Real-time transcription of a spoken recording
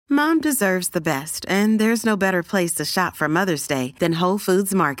Mom deserves the best, and there's no better place to shop for Mother's Day than Whole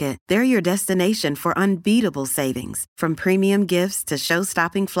Foods Market. They're your destination for unbeatable savings, from premium gifts to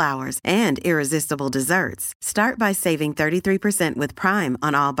show-stopping flowers and irresistible desserts. Start by saving 33% with Prime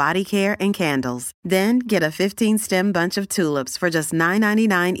on all body care and candles. Then get a 15-stem bunch of tulips for just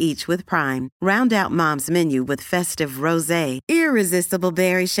 $9.99 each with Prime. Round out Mom's menu with festive rosé, irresistible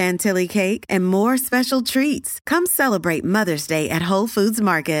berry chantilly cake, and more special treats. Come celebrate Mother's Day at Whole Foods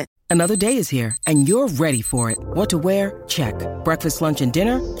Market. Another day is here, and you're ready for it. What to wear? Check. Breakfast, lunch, and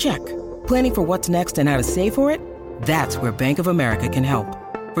dinner? Check. Planning for what's next and how to save for it? That's where Bank of America can help.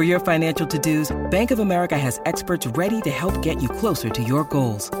 For your financial to-dos, Bank of America has experts ready to help get you closer to your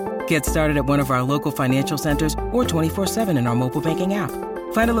goals. Get started at one of our local financial centers or 24/7 in our mobile banking app.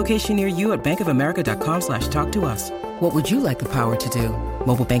 Find a location near you at bankofamerica.com/talktous. What would you like the power to do?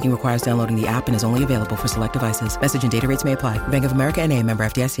 Mobile banking requires downloading the app and is only available for select devices. Message and data rates may apply. Bank of America NA, member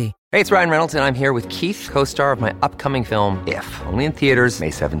FDIC. Hey, it's Ryan Reynolds, and I'm here with Keith, co-star of my upcoming film, If, only in theaters May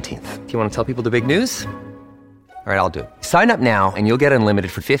 17th. Do you want to tell people the big news? All right, I'll do it. Sign up now and you'll get unlimited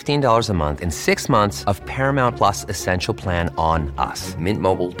for $15 a month and 6 months of Paramount Plus Essential Plan on us.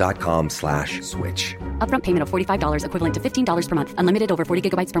 MintMobile.com/switch. Upfront payment of $45 equivalent to $15 per month. Unlimited over 40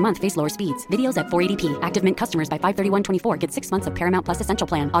 gigabytes per month. Face lower speeds. Videos at 480p. Active Mint customers by 531.24 get 6 months of Paramount Plus Essential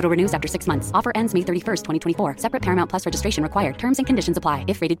Plan. Auto renews after 6 months. Offer ends May 31st, 2024. Separate Paramount Plus registration required. Terms and conditions apply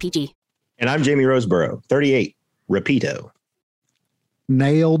if rated PG. And I'm Jamie Roseborough, 38. Repito.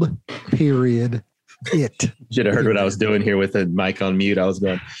 Nailed. Period. It. Should have heard what I was doing here with the mic on mute. I was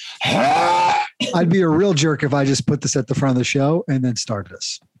going, I'd be a real jerk if I just put this at the front of the show and then started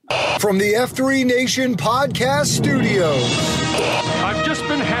us. From the F3 Nation podcast studios. I've just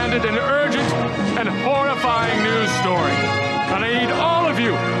been handed an urgent and horrifying news story. And I need all of you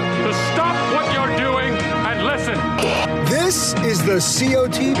to stop what you're doing and listen. This is the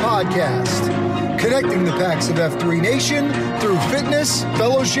COT podcast, connecting the packs of F3 Nation through fitness,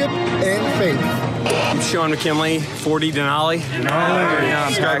 fellowship, and faith. I'm Sean McKinley, 40 Denali.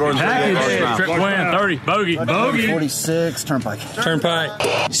 Scott Gordon, Trip win, 30, bogey. 46, Turnpike.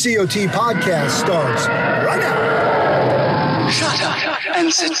 COT podcast starts right now. Shut up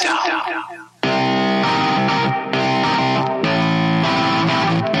and sit down.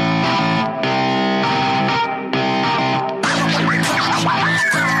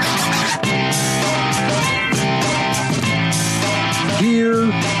 Here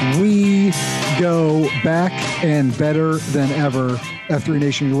we go, back and better than ever. F3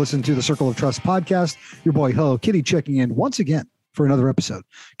 Nation, you listen to the Circle of Trust podcast. Your boy Hello Kitty checking in once again for another episode.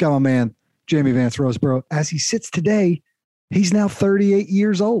 Got my man Jamie Vance Roseborough. As he sits today, he's now 38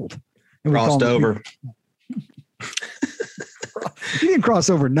 years old. And crossed over. He didn't cross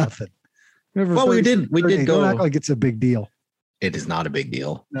over nothing. Well, we did go. Don't act like it's a big deal. It is not a big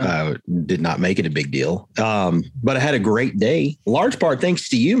deal. No. Did not make it a big deal. But I had a great day. Large part thanks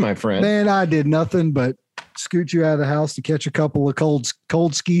to you, my friend. Man, I did nothing but scoot you out of the house to catch a couple of cold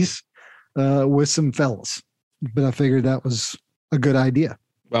skis with some fellas. But I figured that was a good idea.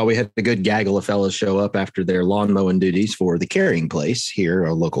 Well, we had a good gaggle of fellas show up after their lawn mowing duties for the Carrying Place here,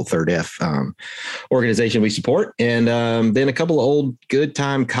 a local 3rd F organization we support. And then a couple of old good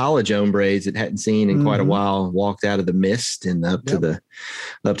time college hombres that hadn't seen in quite a while walked out of the mist and up to the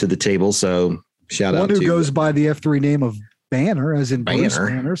table. So shout out to one who goes by the F3 name of Banner, as in Bruce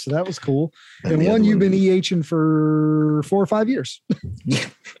Banner. So that was cool. And one you've been EHing for 4 or 5 years. Yeah,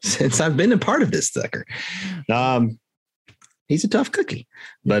 since I've been a part of this sucker. He's a tough cookie,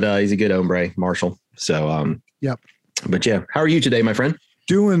 but he's a good hombre, Marshall. So, yep. But yeah, how are you today, my friend?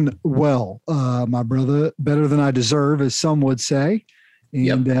 Doing well, my brother. Better than I deserve, as some would say.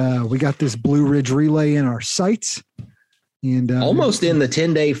 And we got this Blue Ridge Relay in our sights. And almost in the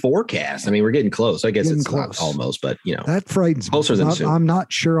 10-day forecast. I mean, we're getting close. I guess it's close. Not almost, but you know, that frightens me. Closer than soon. I'm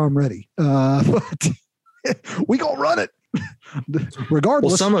not sure I'm ready, but we gonna run it.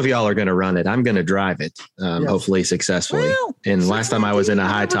 Regardless, well, some of y'all are going to run it. I'm going to drive it, hopefully successfully. Well, and last time I was in a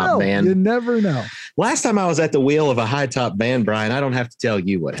high top band, you never know. Last time I was at the wheel of a high top band, Brian, I don't have to tell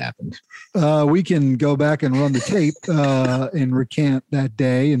you what happened. We can go back and run the tape and recant that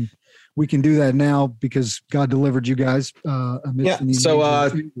day, and we can do that now because God delivered you guys. But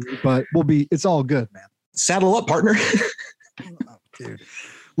it's all good, man. Saddle up, partner. Oh, dude,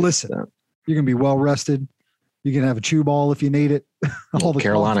 listen, you're going to be well rested. You can have a chew ball if you need it. All the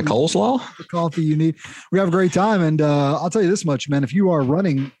Carolina coleslaw, the coffee you need. We have a great time. And I'll tell you this much, man, if you are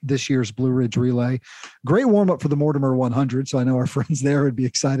running this year's Blue Ridge Relay, great warm up for the Mortimer 100. So I know our friends there would be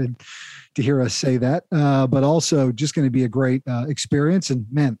excited to hear us say that, but also just going to be a great experience. And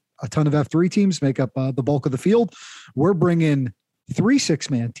man, a ton of F3 teams make up the bulk of the field. We're bringing 3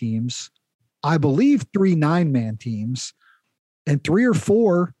 6-man teams, I believe 3 9-man teams, and 3 or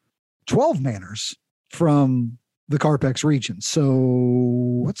 4 12-manners from the Carpex region.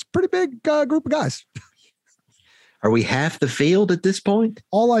 So it's a pretty big group of guys. Are we half the field at this point?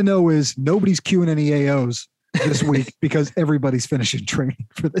 All I know is nobody's queuing any AOs this week because everybody's finishing training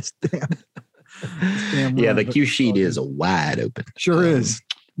for this damn yeah, the queue sheet is wide open. Sure is.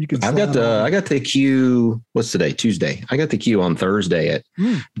 You can. I got the queue. What's today? Tuesday. I got the queue on Thursday at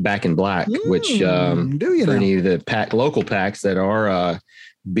Back in Black, which do you for now? any of the local packs that are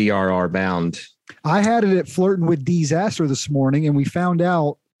BRR bound. I had it at Flirting with Disaster this morning, and we found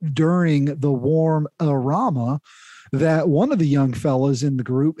out during the warm Arama that one of the young fellas in the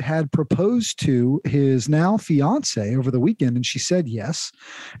group had proposed to his now fiance over the weekend, and she said yes.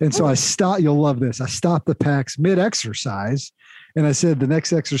 And so I stopped. You'll love this. I stopped the packs mid-exercise, and I said the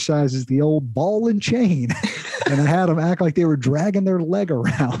next exercise is the old ball and chain, and I had them act like they were dragging their leg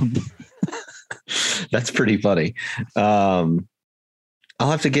around. That's pretty funny. I'll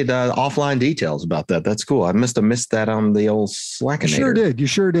have to get offline details about that. That's cool. I must have missed that on the old Slackinator. You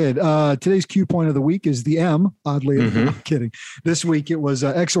sure did. Today's Q point of the week is the M. Oddly enough, I'm kidding. This week it was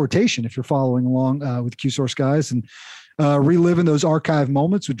exhortation. If you're following along with Q Source guys and reliving those archive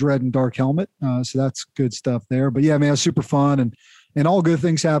moments with Dread and Dark Helmet. So that's good stuff there. But yeah, man, it's super fun and all good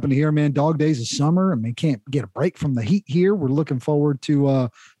things happen here, man. Dog days of summer. I mean, can't get a break from the heat here. We're looking forward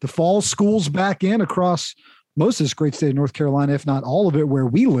to the fall. School's back in across most of this great state of North Carolina, if not all of it, where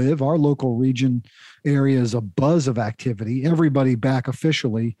we live. Our local region area is a buzz of activity. Everybody back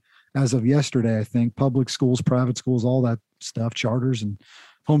officially as of yesterday, I think. Public schools, private schools, all that stuff, charters and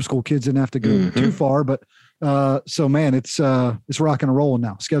homeschool kids didn't have to go too far. But so, man, it's rocking and rolling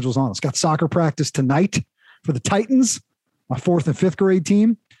now. Schedule's on. It's got soccer practice tonight for the Titans, my 4th and 5th grade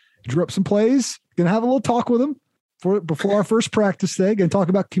team. Drew up some plays. Going to have a little talk with them before our first practice day. Going to talk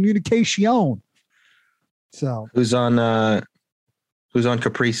about communication. So who's on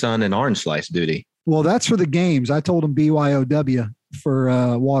Capri Sun and Orange Slice duty? Well, that's for the games. I told him BYOW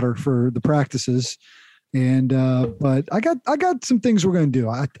for water for the practices. And but I got some things we're going to do.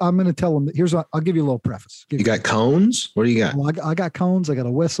 I'm going to tell them. I'll give you a little preface. You got cones? What do you got? Well, I got cones. I got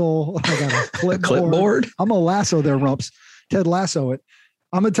a whistle. I got a clipboard. A clipboard? I'm going to lasso their rumps. Ted Lasso it.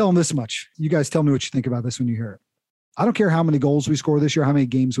 I'm going to tell them this much. You guys tell me what you think about this when you hear it. I don't care how many goals we score this year, how many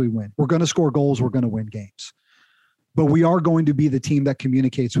games we win. We're going to score goals. We're going to win games. But we are going to be the team that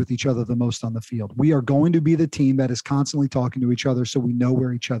communicates with each other the most on the field. We are going to be the team that is constantly talking to each other so we know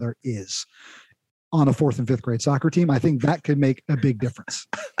where each other is on a 4th and 5th grade soccer team. I think that could make a big difference.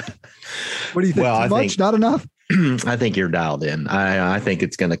 What do you think? Well, Too much? Not enough? I think you're dialed in. I think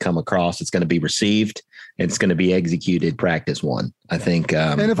it's going to come across. It's going to be received. And it's going to be executed practice 1. I think.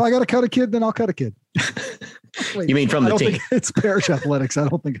 And if I got to cut a kid, then I'll cut a kid. Wait, you mean from the team? It's parish athletics. I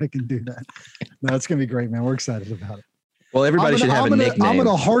don't think I can do that. No, it's going to be great, man. We're excited about it. Well, everybody should have a nickname. I'm going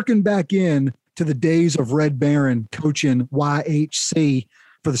to harken back in to the days of Red Baron coaching YHC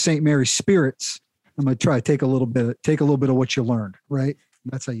for the St. Mary's Spirits. I'm going to try to take a little bit of what you learned, right?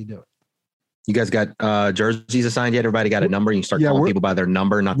 That's how you do it. You guys got jerseys assigned yet? Everybody got a number? You can start calling people by their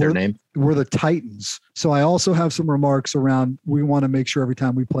number, not their name? We're the Titans. So I also have some remarks around we want to make sure every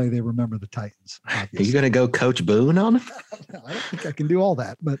time we play, they remember the Titans. Obviously. Are you going to go Coach Boone on them? I don't think I can do all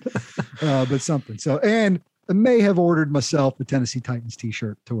that, but something. So, and I may have ordered myself a Tennessee Titans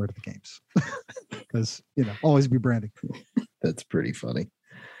t-shirt to wear to the games because, always be branding. That's pretty funny.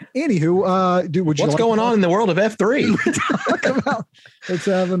 Anywho, what's going on in the world of F3? Talk about what's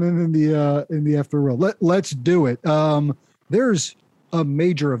happening in the F3 world. Let's do it. There's a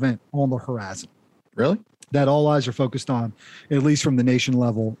major event on the horizon. Really? That all eyes are focused on, at least from the nation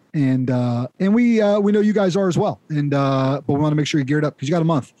level, and we know you guys are as well. And but we want to make sure you're geared up because you got a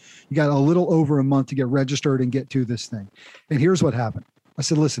month. You got a little over a month to get registered and get to this thing. And here's what happened. I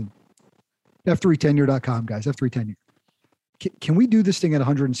said, listen, F3tenure.com, guys. F3tenure. Can we do this thing at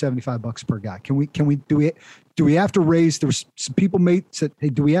 $175 per guy? Can we do we have to raise? There's some people said, hey,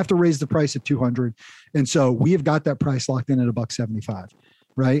 do we have to raise the price at 200? And so we have got that price locked in at $175,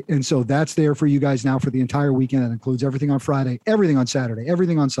 right? And so that's there for you guys now for the entire weekend. That includes everything on Friday, everything on Saturday,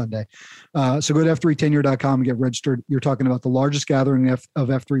 everything on Sunday. So go to F3tenure.com and get registered. You're talking about the largest gathering of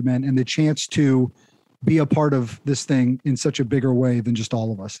F3 men and the chance to be a part of this thing in such a bigger way than just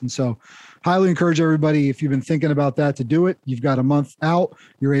all of us. And so highly encourage everybody, if you've been thinking about that, to do it. You've got a month out.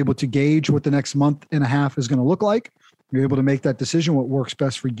 You're able to gauge what the next month and a half is going to look like. You're able to make that decision, what works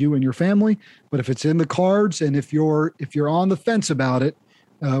best for you and your family. But if it's in the cards and if you're on the fence about it,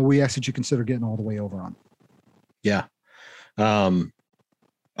 we ask that you consider getting all the way over on it. Yeah.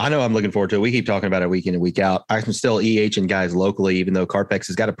 I know I'm looking forward to it. We keep talking about it week in and week out. I'm still EHing guys locally, even though Carpex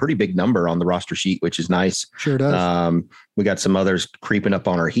has got a pretty big number on the roster sheet, which is nice. Sure does. We got some others creeping up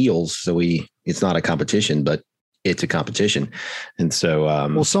on our heels. So it's not a competition, but it's a competition. And so,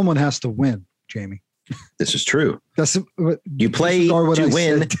 well, someone has to win, Jamie. This is true. You play to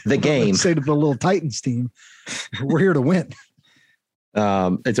win the game. Say to the little Titans team, we're here to win.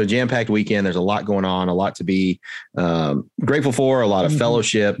 It's a jam-packed weekend. There's a lot going on, a lot to be grateful for, a lot of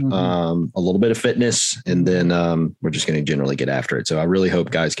fellowship, a little bit of fitness, and then we're just going to generally get after it. So I really hope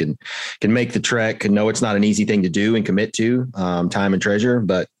guys can make the trek. Know it's not an easy thing to do and commit to, time and treasure,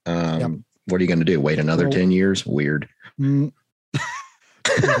 but what are you going to do? Wait another 10 years? Weird.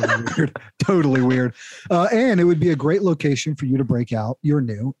 Totally weird. And it would be a great location for you to break out your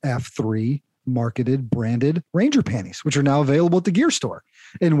new F3 marketed, branded Ranger panties, which are now available at the gear store.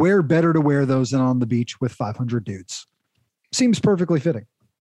 And where better to wear those than on the beach with 500 dudes? Seems perfectly fitting.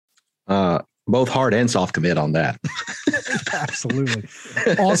 Both hard and soft commit on that. Absolutely.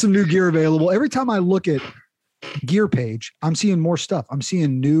 Awesome new gear available. Every time I look at Gear Page, I'm seeing more stuff. I'm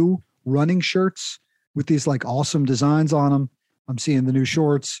seeing new running shirts with these like awesome designs on them. I'm seeing the new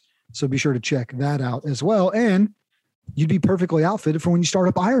shorts. So be sure to check that out as well. And you'd be perfectly outfitted for when you start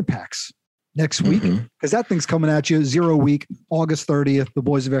up Iron Packs next week, because that thing's coming at you 0 week, August 30th. The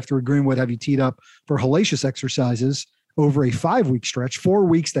boys of F3 Greenwood have you teed up for hellacious exercises over a 5-week stretch, 4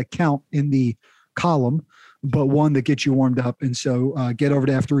 weeks that count in the column, but one that gets you warmed up. And so get over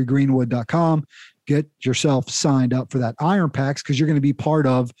to F3Greenwood.com, get yourself signed up for that Iron Packs, because you're going to be part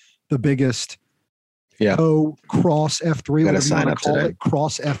of the biggest cross F3, whatever you want to call it,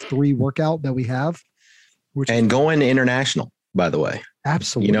 cross F3 workout that we have. And going international, by the way.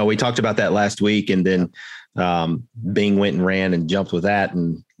 Absolutely. We talked about that last week, and then Bing went and ran and jumped with that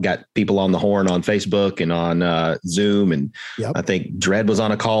and got people on the horn on Facebook and on Zoom. And I think Dredd was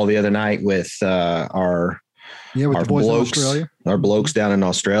on a call the other night with our blokes down in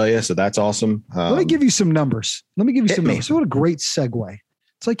Australia. So that's awesome. Let me give you some numbers. Numbers. What a great segue.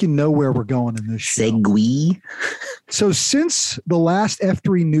 It's like where we're going in this show. Segue. So since the last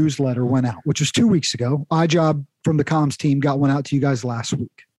F3 newsletter went out, which was 2 weeks ago, iJob from the comms team got one out to you guys last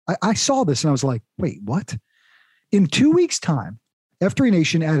week. I saw this and I was like, wait, what? In 2 weeks' time, F3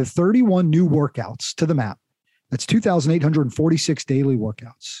 Nation added 31 new workouts to the map. That's 2,846 daily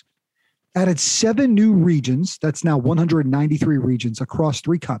workouts. Added 7 new regions. That's now 193 regions across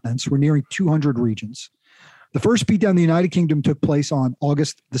 3 continents. We're nearing 200 regions. The first beatdown in the United Kingdom took place on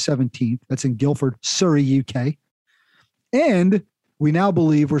August the 17th. That's in Guildford, Surrey, UK. And we now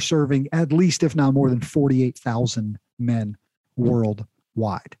believe we're serving at least, if not more than 48,000 men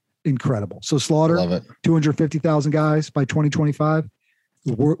worldwide. Incredible. So Slaughter, 250,000 guys by 2025.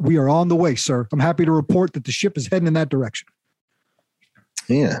 We are on the way, sir. I'm happy to report that the ship is heading in that direction.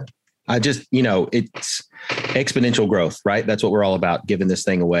 Yeah. I just, it's exponential growth, right? That's what we're all about, giving this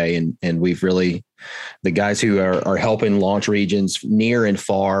thing away. And we've really, the guys who are helping launch regions near and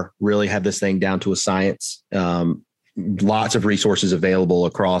far really have this thing down to a science. Lots of resources available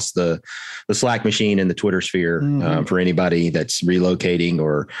across the Slack machine and the Twitter sphere for anybody that's relocating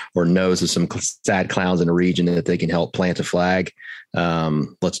or knows of some sad clowns in a region that they can help plant a flag.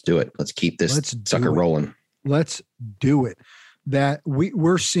 Let's do it. Let's keep this sucker rolling. Let's do it. That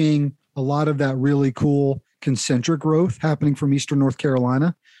we're seeing a lot of that really cool concentric growth happening from Eastern North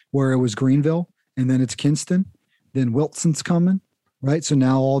Carolina, where it was Greenville, and then it's Kinston, then Wilson's coming, right? So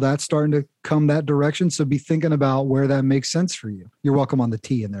now all that's starting to come that direction. So be thinking about where that makes sense for you. You're welcome on the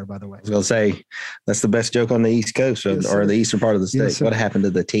T in there, by the way. I was going to say, that's the best joke on the East Coast or the eastern part of the state. Yes, what happened to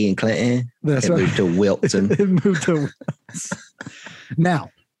the T in Clinton? That's right. Moved to Wilson. It moved to Wilson.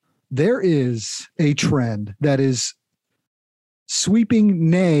 Now, there is a trend that is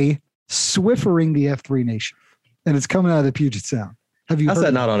sweeping, swiffering the F3 Nation, and it's coming out of the Puget Sound. Have you? How's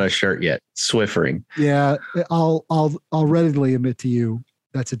that not on a shirt yet? Swiffering. Yeah, I'll readily admit to you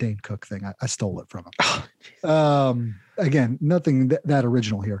that's a Dane Cook thing. I stole it from him. Again, nothing that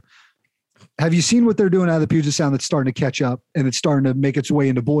original here. Have you seen what they're doing out of the Puget Sound that's starting to catch up, and it's starting to make its way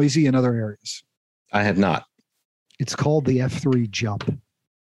into Boise and other areas? I have not. It's called the F3 Jump.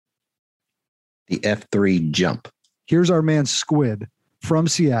 The F3 Jump. Here's our man Squid from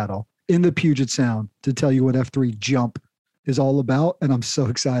Seattle in the Puget Sound to tell you what F3 Jump is all about. And I'm so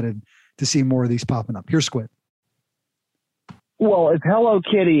excited to see more of these popping up. Here's Squid. Well, if Hello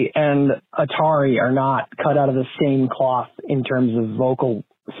Kitty and Atari are not cut out of the same cloth in terms of vocal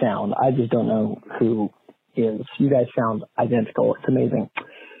sound, I just don't know who is. You guys sound identical. It's amazing.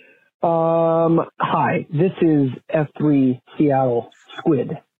 Hi, this is F3 Seattle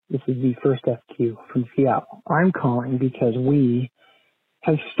Squid. This is the first FQ from Seattle. I'm calling because we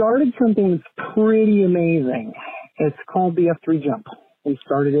has started something that's pretty amazing. It's called the F3 Jump. We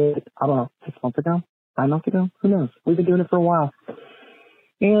started it, I don't know, 6 months ago, 5 months ago, who knows? We've been doing it for a while.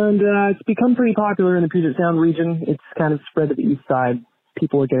 And it's become pretty popular in the Puget Sound region. It's kind of spread to the east side.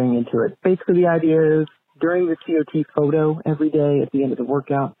 People are getting into it. Basically, the idea is during the COT photo every day at the end of the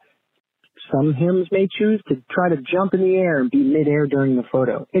workout, some HIMs may choose to try to jump in the air and be midair during the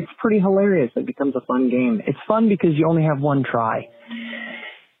photo. It's pretty hilarious. It becomes a fun game. It's fun because you only have one try.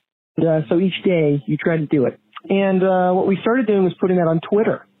 So each day you try to do it. And what we started doing was putting that on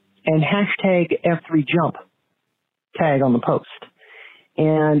Twitter and hashtag F3Jump tag on the post.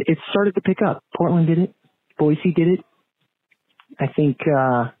 And it started to pick up. Portland did it. Boise did it. I think,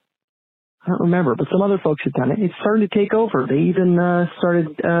 I don't remember, but some other folks had done it. It started to take over. They even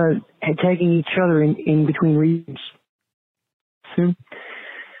started tagging each other in between regions soon.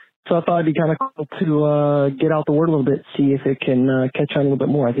 So I thought it'd be kind of cool to get out the word a little bit, see if it can catch on a little bit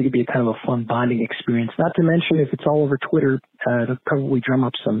more. I think it'd be a kind of a fun bonding experience. Not to mention, if it's all over Twitter, it'll probably drum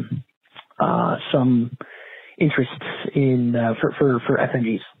up some interests in for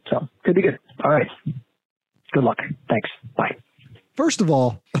FNGs. So could be good. All right. Good luck. Thanks. Bye. First of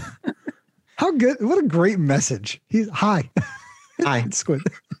all, how good! What a great message. He's hi. Hi. Squid.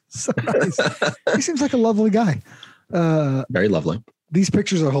 So nice. He seems like a lovely guy. Very lovely. These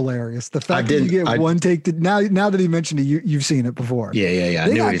pictures are hilarious. The fact that you get one take now that he mentioned it, you've seen it before. Yeah.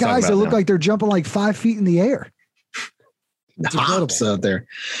 They got guys that look like they're jumping like 5 feet in the air. It's hops out there.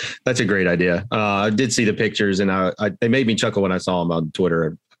 That's a great idea. I did see the pictures, and they made me chuckle when I saw them on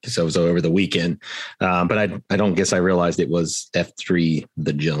Twitter. So it was over the weekend, but I don't guess I realized it was F3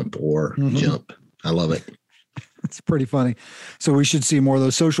 the jump or jump. I love it. It's pretty funny. So we should see more of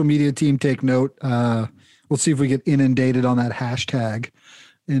those. Social media team, take note. We'll see if we get inundated on that hashtag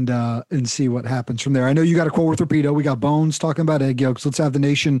and see what happens from there. I know you got a quote with Rapido. We got Bones talking about egg yolks. Let's have the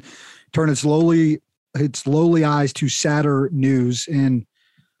nation turn its lowly eyes to sadder news. And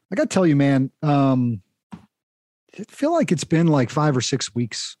I got to tell you, man, I feel like it's been like 5 or 6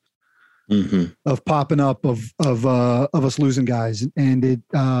 weeks of popping up of us losing guys, and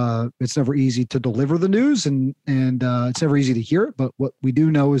it's never easy to deliver the news, and it's never easy to hear it. But what we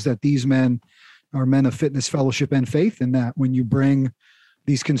do know is that these men are men of fitness, fellowship, and faith, and that when you bring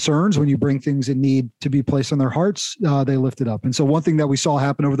these concerns, when you bring things that need to be placed on their hearts, they lift it up. And so one thing that we saw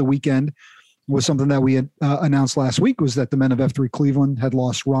happen over the weekend was something that we had announced last week, was that the men of F3 Cleveland had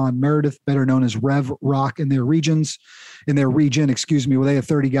lost Ron Meredith, better known as Rev Rock, in their region. Well, they had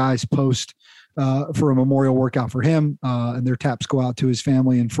 30 guys post for a memorial workout for him, and their taps go out to his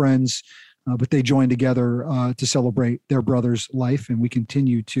family and friends. But they joined together to celebrate their brother's life, and we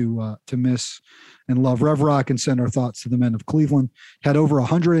continue to miss and love Rev Rock and send our thoughts to the men of Cleveland. Had over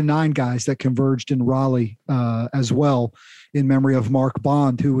 109 guys that converged in Raleigh as well, in memory of Mark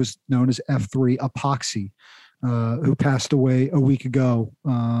Bond, who was known as F3 Epoxy, who passed away a week ago.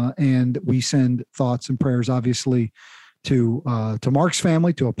 And we send thoughts and prayers, obviously, to Mark's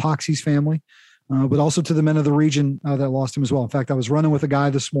family, to Epoxy's family, but also to the men of the region that lost him as well. In fact, I was running with a guy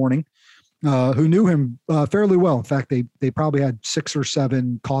this morning who knew him fairly well. In fact, they probably had 6 or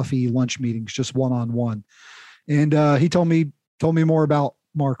 7 coffee lunch meetings, just one-on-one. And he told me more about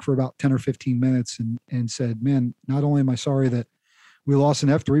Mark for about 10 or 15 minutes and said, man, not only am I sorry that we lost an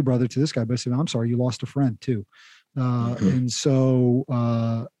F3 brother to this guy, but I said, I'm sorry you lost a friend too. And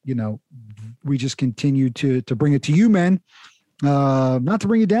so, we just continue to bring it to you, men, not to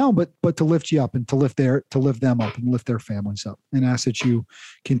bring you down, but to lift you up and to lift them up and lift their families up, and ask that you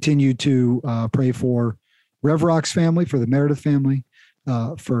continue to pray for Rev Rock's family, for the Meredith family,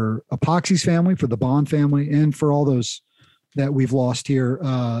 for Epoxy's family, for the Bond family, and for all those that we've lost here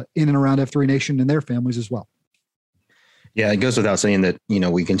in and around F3 Nation and their families as well. Yeah, it goes without saying that,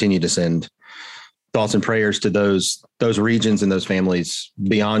 we continue to send thoughts and prayers to those regions and those families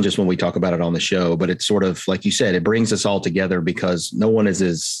beyond just when we talk about it on the show. But it's sort of, like you said, it brings us all together because no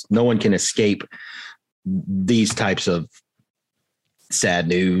one can escape these types of sad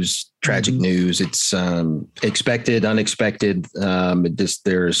news, tragic news. It's expected, unexpected.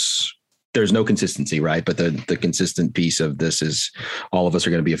 There's no consistency, right? But the consistent piece of this is all of us are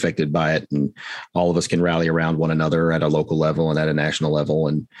going to be affected by it, and all of us can rally around one another at a local level and at a national level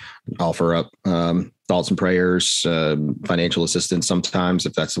and offer up thoughts and prayers, financial assistance sometimes,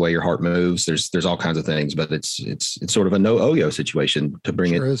 if that's the way your heart moves. There's all kinds of things, but it's sort of a no Oyo situation to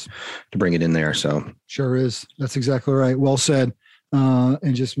bring it in there. So sure is. That's exactly right. Well said.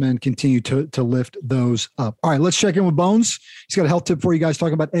 And just, men, continue to lift those up. All right, let's check in with Bones. He's got a health tip for you guys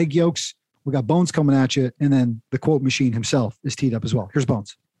talking about egg yolks. We got Bones coming at you, and then the quote machine himself is teed up as well. Here's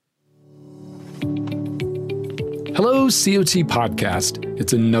Bones. Hello, COT Podcast.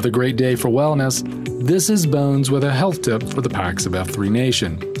 It's another great day for wellness. This is Bones with a health tip for the PAX of F3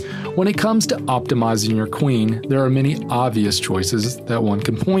 Nation. When it comes to optimizing your queen, there are many obvious choices that one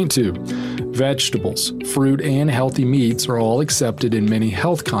can point to. Vegetables, fruit, and healthy meats are all accepted in many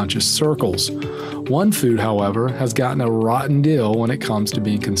health-conscious circles. One food, however, has gotten a rotten deal when it comes to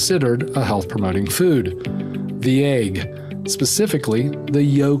being considered a health-promoting food: the egg. Specifically, the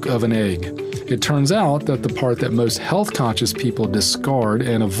yolk of an egg. It turns out that the part that most health-conscious people discard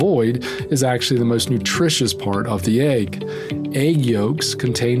and avoid is actually the most nutritious part of the egg. Egg yolks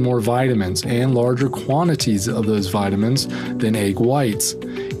contain more vitamins and larger quantities of those vitamins than egg whites.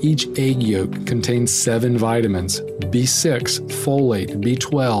 Each egg yolk contains 7 vitamins: B6, folate,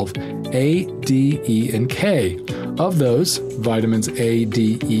 B12, A, D, E, and K. Of those, vitamins A,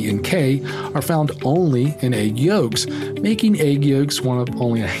 D, E, and K are found only in egg yolks, making egg yolks one of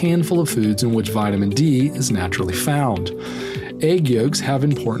only a handful of foods in which vitamin D is naturally found. Egg yolks have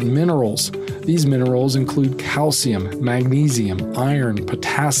important minerals. These minerals include calcium, magnesium, iron,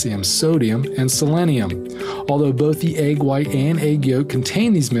 potassium, sodium, and selenium. Although both the egg white and egg yolk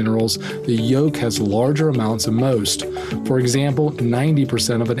contain these minerals, the yolk has larger amounts of most. For example,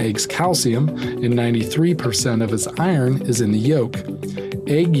 90% of an egg's calcium and 93% of its iron is in the yolk.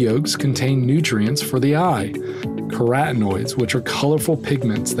 Egg yolks contain nutrients for the eye. Carotenoids, which are colorful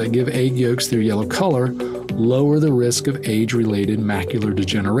pigments that give egg yolks their yellow color, lower the risk of age-related macular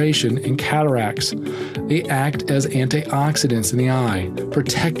degeneration and cataracts. They act as antioxidants in the eye,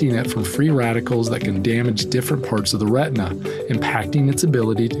 protecting it from free radicals that can damage different parts of the retina, impacting its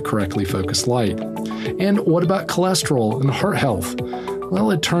ability to correctly focus light. And what about cholesterol and heart health?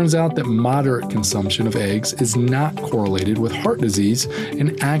 Well, it turns out that moderate consumption of eggs is not correlated with heart disease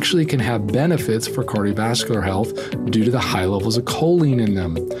and actually can have benefits for cardiovascular health due to the high levels of choline in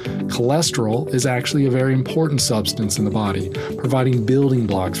them. Cholesterol is actually a very important substance in the body, providing building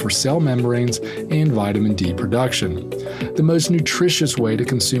blocks for cell membranes and vitamin D production. The most nutritious way to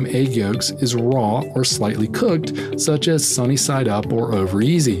consume egg yolks is raw or slightly cooked, such as sunny side up or over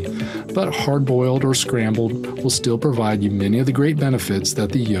easy. But hard-boiled or scrambled will still provide you many of the great benefits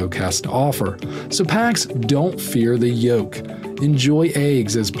that the yolk has to offer. So PAX, don't fear the yolk. Enjoy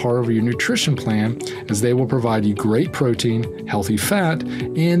eggs as part of your nutrition plan, as they will provide you great protein, healthy fat,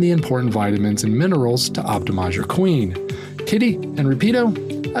 and the important vitamins and minerals to optimize your queen. Kitty and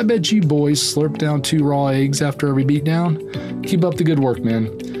Rapido, I bet you boys slurp down 2 raw eggs after every beatdown. Keep up the good work,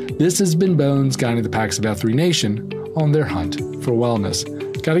 man. This has been Bones guiding the PAX of F3 Nation on their hunt for wellness.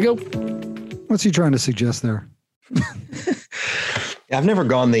 Gotta go. What's he trying to suggest there? I've never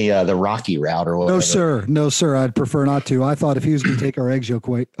gone the Rocky route or whatever. No, sir. I'd prefer not to. I thought if he was going to take our egg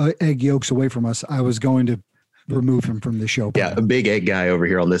yolks away from us, I was going to remove him from the show. Yeah, a big egg guy over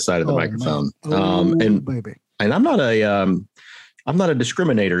here on this side of the microphone. Baby. And I'm not a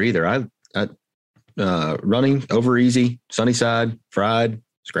discriminator either. I running over easy, sunny side, fried,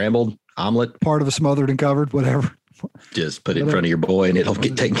 scrambled, omelet, part of a smothered and covered, whatever. Just put it in front of your boy and it'll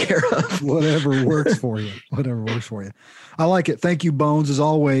get taken care of. Whatever works for you. I like it. Thank you, Bones, as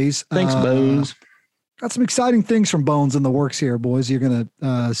always. Thanks, Bones. Got some exciting things from Bones in the works here, boys. You're going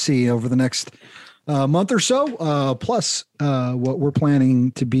to see over the next month or so. Plus, what we're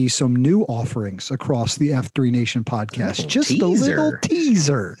planning to be some new offerings across the F3 Nation podcast. Just a little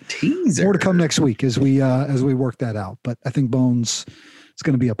teaser. More to come next week as we work that out. But I think Bones is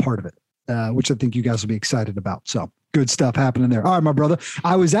going to be a part of it. Which I think you guys will be excited about. So good stuff happening there. All right, my brother.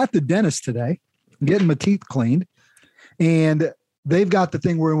 I was at the dentist today getting my teeth cleaned, and they've got the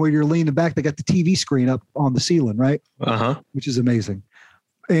thing where you're leaning back. They got the TV screen up on the ceiling, right? Which is amazing.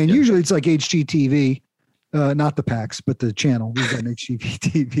 And usually it's like HGTV, not the PAX, but the channel. We've got an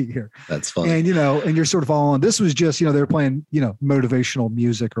HGTV here. That's fun. And, and you're sort of following. This was just, they were playing, motivational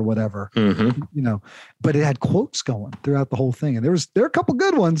music or whatever, but it had quotes going throughout the whole thing. And there are a couple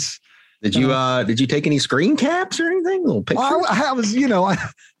good ones. Did you take any screen caps or anything? Little pictures? I was, I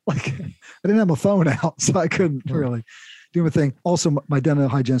didn't have my phone out, so I couldn't really do my thing. Also, my dental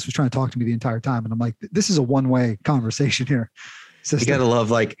hygienist was trying to talk to me the entire time. And I'm like, this is a one-way conversation here. You got to love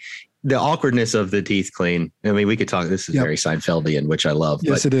the awkwardness of the teeth clean. I mean, we could talk, this is very Seinfeldian, which I love.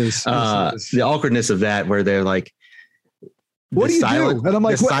 Yes, it is. The awkwardness of that, where they're like, what do you do? And I'm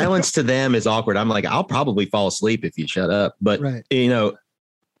like, the silence to them is awkward. I'm like, I'll probably fall asleep if you shut up. But,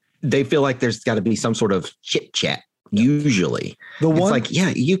 they feel like there's got to be some sort of chit chat. Usually it's like,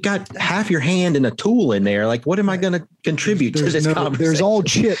 you've got half your hand and a tool in there. Like, what am I going to contribute to this conversation? There's all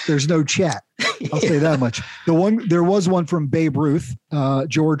chit. There's no chat. I'll say that much. There was one from Babe Ruth,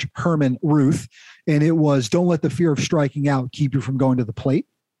 George Herman Ruth. And it was, don't let the fear of striking out keep you from going to the plate.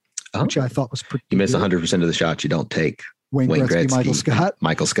 which I thought was pretty You miss good. 100% of the shots you don't take. Wayne Gretzky,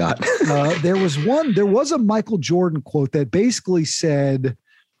 Michael Scott. There was a Michael Jordan quote that basically said,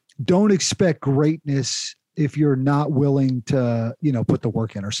 don't expect greatness if you're not willing to, put the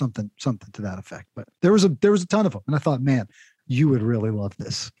work in, or something to that effect. But there was a ton of them. And I thought, man, you would really love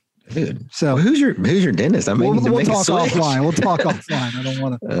this. Dude. So who's your dentist? I mean, we'll talk offline. We'll talk offline. I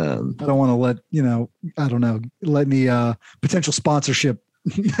don't want to let any potential sponsorship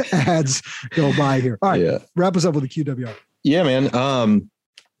ads go by here. All right. Wrap us up with the QWR. Yeah, man.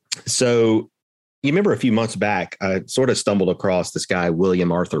 So you remember a few months back, I sort of stumbled across this guy,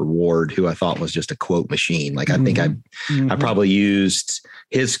 William Arthur Ward, who I thought was just a quote machine. Like, I think I probably used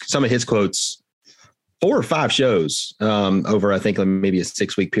some of his quotes 4 or 5 shows over, I think, maybe a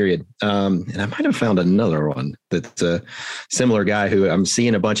 6-week period. And I might have found another one that's a similar guy who I'm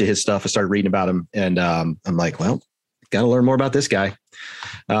seeing a bunch of his stuff. I started reading about him, and I'm like, well, got to learn more about this guy.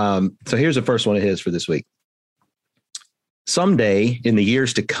 So here's the first one of his for this week. Someday in the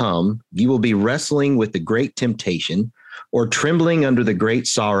years to come, you will be wrestling with the great temptation or trembling under the great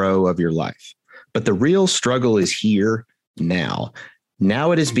sorrow of your life. But the real struggle is here now.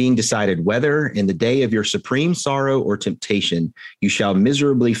 Now it is being decided whether in the day of your supreme sorrow or temptation, you shall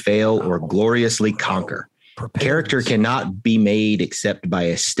miserably fail or gloriously conquer. Character cannot be made except by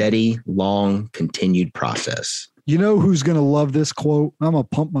a steady, long, continued process. You know who's going to love this quote? I'm going to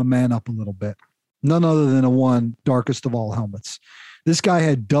pump my man up a little bit. None other than a one darkest of all helmets. This guy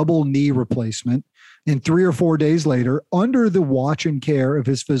had double knee replacement, and 3 or 4 days later, under the watch and care of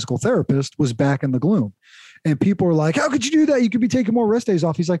his physical therapist, was back in the gloom. And people are like, how could you do that? You could be taking more rest days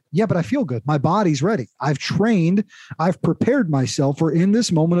off. He's like, yeah, but I feel good. My body's ready. I've trained. I've prepared myself for in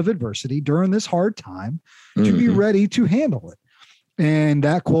this moment of adversity during this hard time to be ready to handle it. And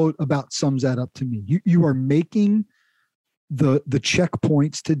that quote about sums that up to me. You are making the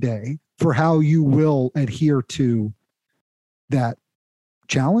checkpoints today for how you will adhere to that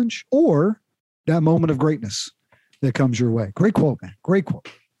challenge or that moment of greatness that comes your way. Great quote, man. Great quote.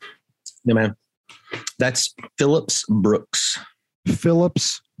 Yeah, man. That's Phillips Brooks.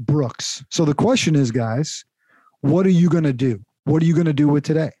 Phillips Brooks. So the question is, guys, what are you going to do? What are you going to do with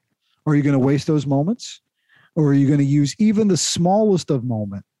today? Are you going to waste those moments? Or are you going to use even the smallest of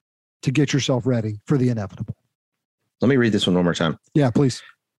moment to get yourself ready for the inevitable? Let me read this one more time. Yeah, please.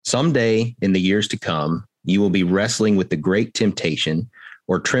 Someday in the years to come, you will be wrestling with the great temptation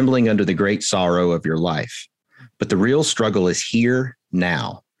or trembling under the great sorrow of your life. But the real struggle is here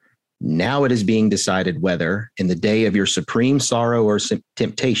now. Now it is being decided whether, in the day of your supreme sorrow or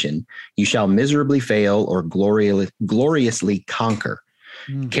temptation, you shall miserably fail or gloriously conquer.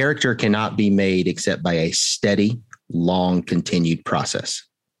 Character cannot be made except by a steady, long, continued process.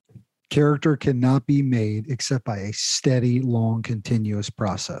 Character cannot be made except by a steady, long, continuous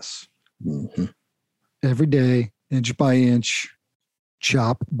process. Every day, inch by inch,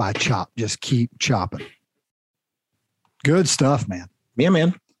 chop by chop, just keep chopping. Good stuff, man. Yeah,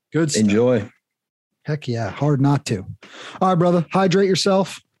 man. Good stuff. Enjoy. Heck yeah. Hard not to. All right, brother. Hydrate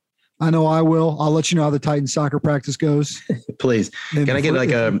yourself. I know I will. I'll let you know how the Titans soccer practice goes. Please. Can I get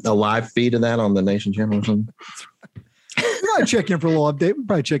like a live feed of that on the Nation channel or something? We'll probably check in for a little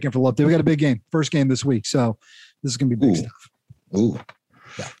update. We got a big game. First game this week. So this is going to be big stuff. Ooh.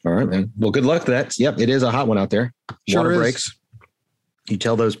 Yeah. All right, man. Well, good luck to that. Yep. It is a hot one out there. Sure Water is. breaks. You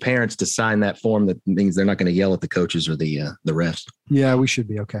tell those parents to sign that form that means they're not going to yell at the coaches or the refs. Yeah, we should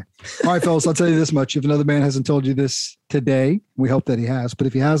be okay. All right, fellas, I'll tell you this much. If another man hasn't told you this today, we hope that he has. But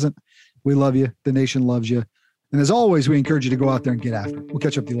if he hasn't, we love you. The nation loves you. And as always, we encourage you to go out there and get after it. We'll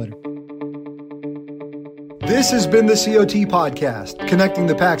catch up with you later. This has been the COT Podcast, connecting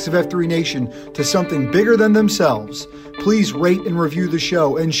the Packs of F3 Nation to something bigger than themselves. Please rate and review the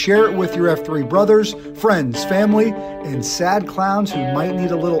show and share it with your F3 brothers, friends, family, and sad clowns who might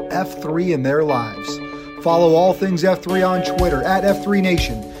need a little F3 in their lives. Follow all things F3 on Twitter at F3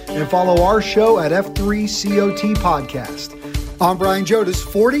 Nation and follow our show at F3COT Podcast. I'm Brian Jodas,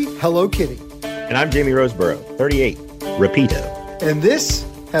 40, Hello Kitty. And I'm Jamie Roseborough, 38, Repito. And this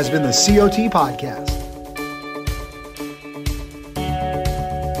has been the COT Podcast.